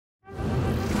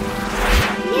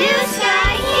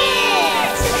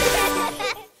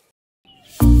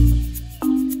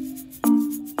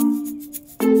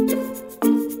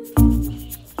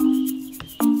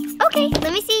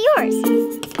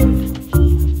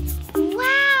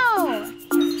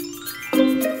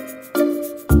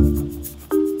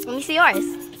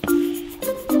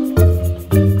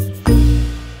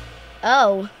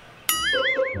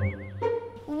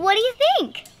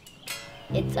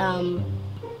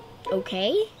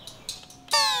Okay.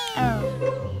 Oh.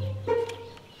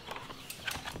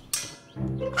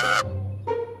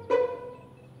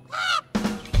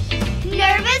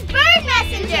 Nervous bird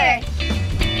messenger!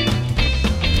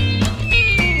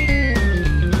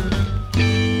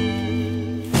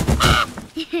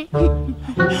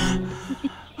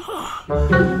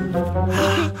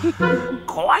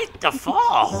 Quite the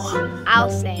fall. I'll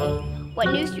say.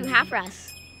 What news do you have for us?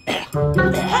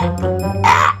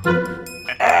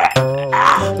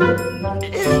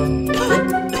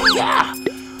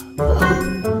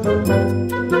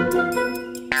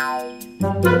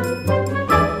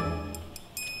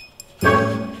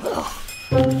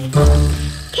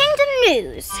 Kingdom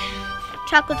news.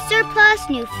 Chocolate surplus,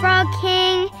 new frog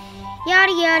king,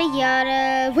 yada yada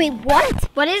yada. Wait, what?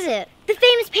 What is it? The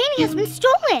famous painting has been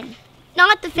stolen.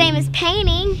 Not the famous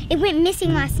painting. It went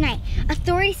missing last night.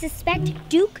 Authorities suspect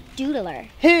Duke Doodler.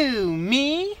 Who,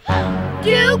 me?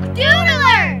 Duke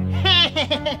Doodler!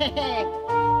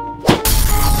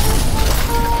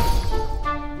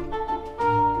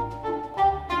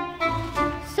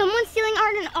 Someone stealing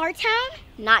art in our town?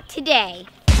 Not today.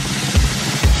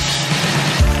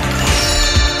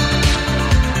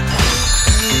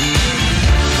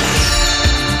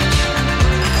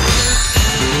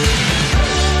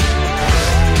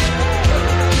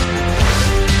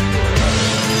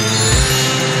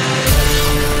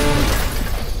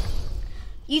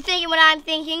 You thinking what I'm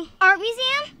thinking? Art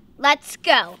museum? Let's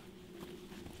go.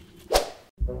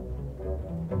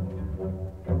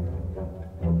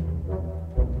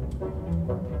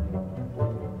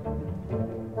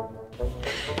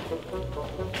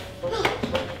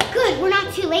 Good, we're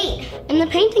not too late. And the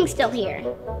painting's still here.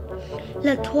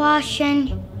 Le Trois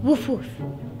Chien Woof Woof.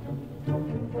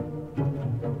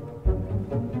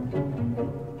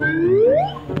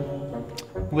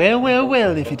 Well, well,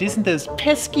 well, if it isn't those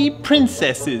pesky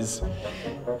princesses.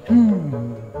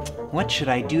 What should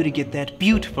I do to get that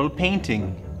beautiful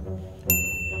painting?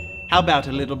 How about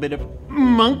a little bit of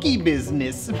monkey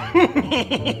business?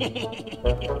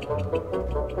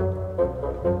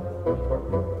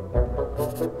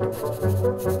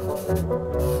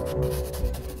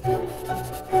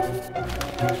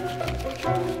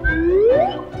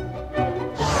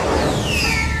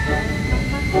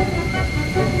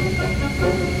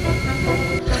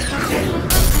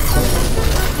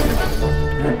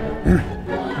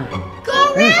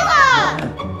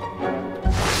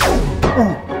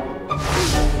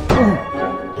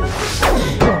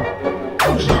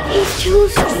 He's too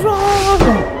strong.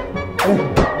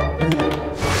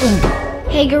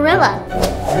 Hey, gorilla.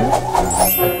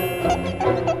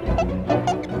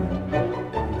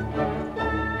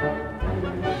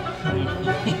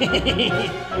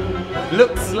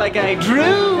 Looks like I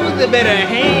drew the better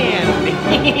hand.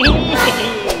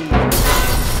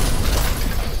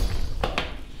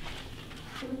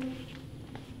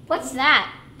 What's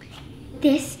that?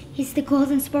 This is the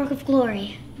golden spark of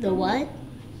glory. The what?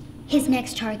 His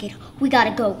next target. We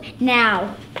gotta go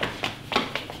now.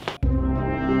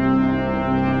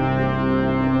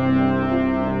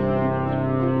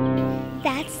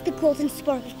 That's the golden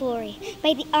spark of glory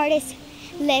by the artist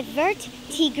Le Vert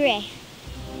Tigre.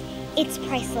 It's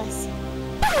priceless.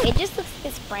 It just looks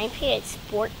like a spray painted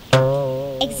sport.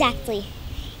 Exactly.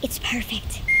 It's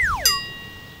perfect.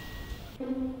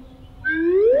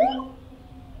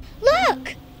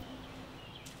 Look!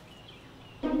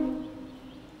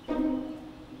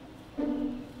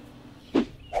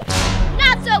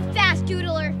 Not so fast,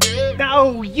 Doodler.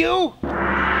 Oh, you!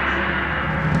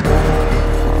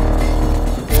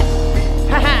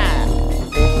 Ha-ha!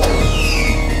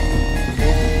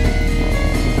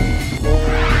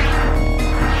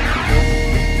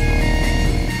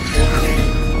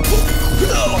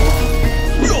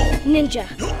 Ninja.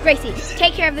 Gracie,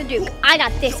 take care of the Duke. I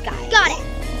got this guy. Got it.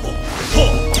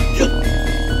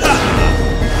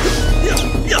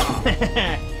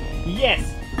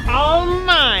 Yes, all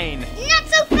mine! Not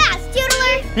so fast,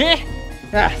 Doodler!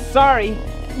 Sorry,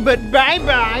 but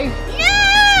bye-bye!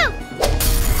 No!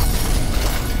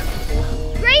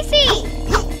 Gracie!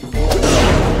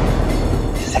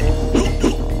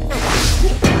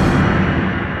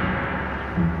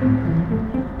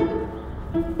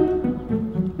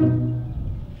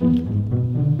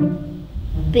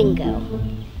 Bingo.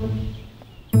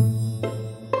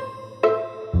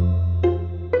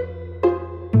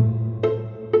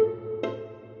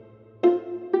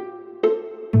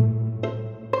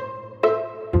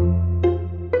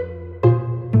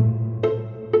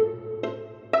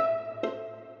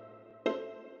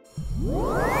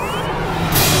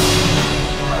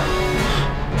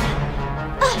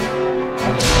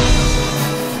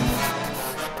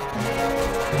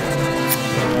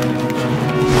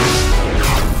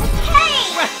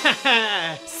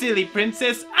 silly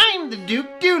princess. I'm the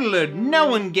Duke Doodler. No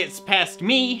one gets past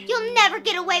me. You'll never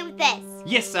get away with this.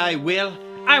 Yes, I will.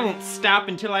 I won't stop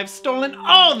until I've stolen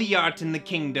all the art in the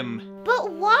kingdom.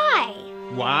 But why?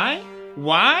 Why?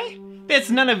 Why? That's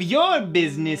none of your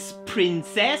business,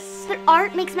 princess. But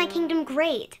art makes my kingdom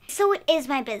great, so it is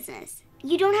my business.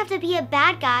 You don't have to be a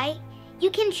bad guy. You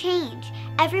can change.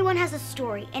 Everyone has a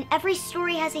story, and every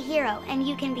story has a hero, and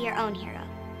you can be your own hero.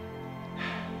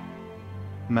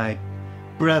 My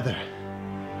brother.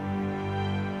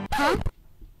 Huh?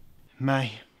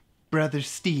 My brother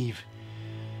Steve.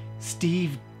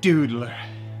 Steve Doodler.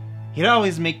 He'd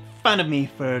always make fun of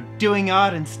me for doing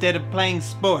art instead of playing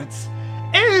sports.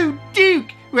 Oh,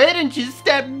 Duke, why don't you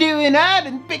stop doing art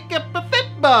and pick up a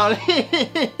football?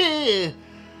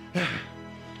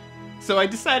 So I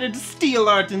decided to steal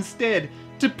art instead,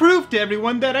 to prove to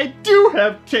everyone that I do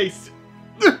have taste.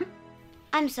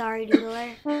 I'm sorry,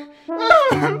 Doodler.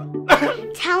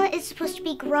 Talent is supposed to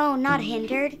be grown, not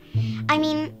hindered. I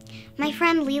mean, my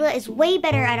friend Lela is way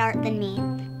better at art than me,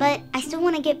 but I still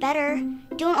want to get better.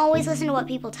 Don't always listen to what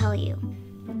people tell you.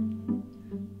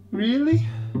 Really?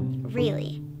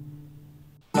 Really.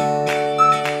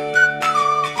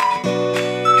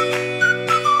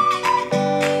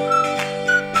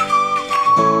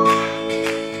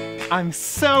 I'm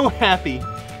so happy.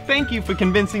 Thank you for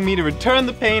convincing me to return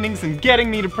the paintings and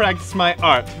getting me to practice my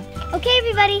art. Okay,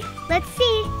 everybody, let's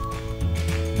see.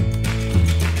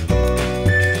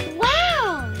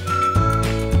 Wow!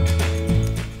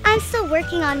 I'm still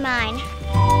working on mine.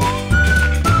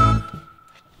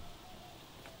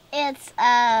 It's,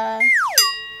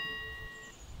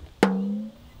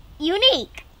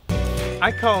 unique.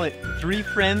 I call it 3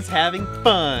 friends having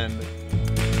fun.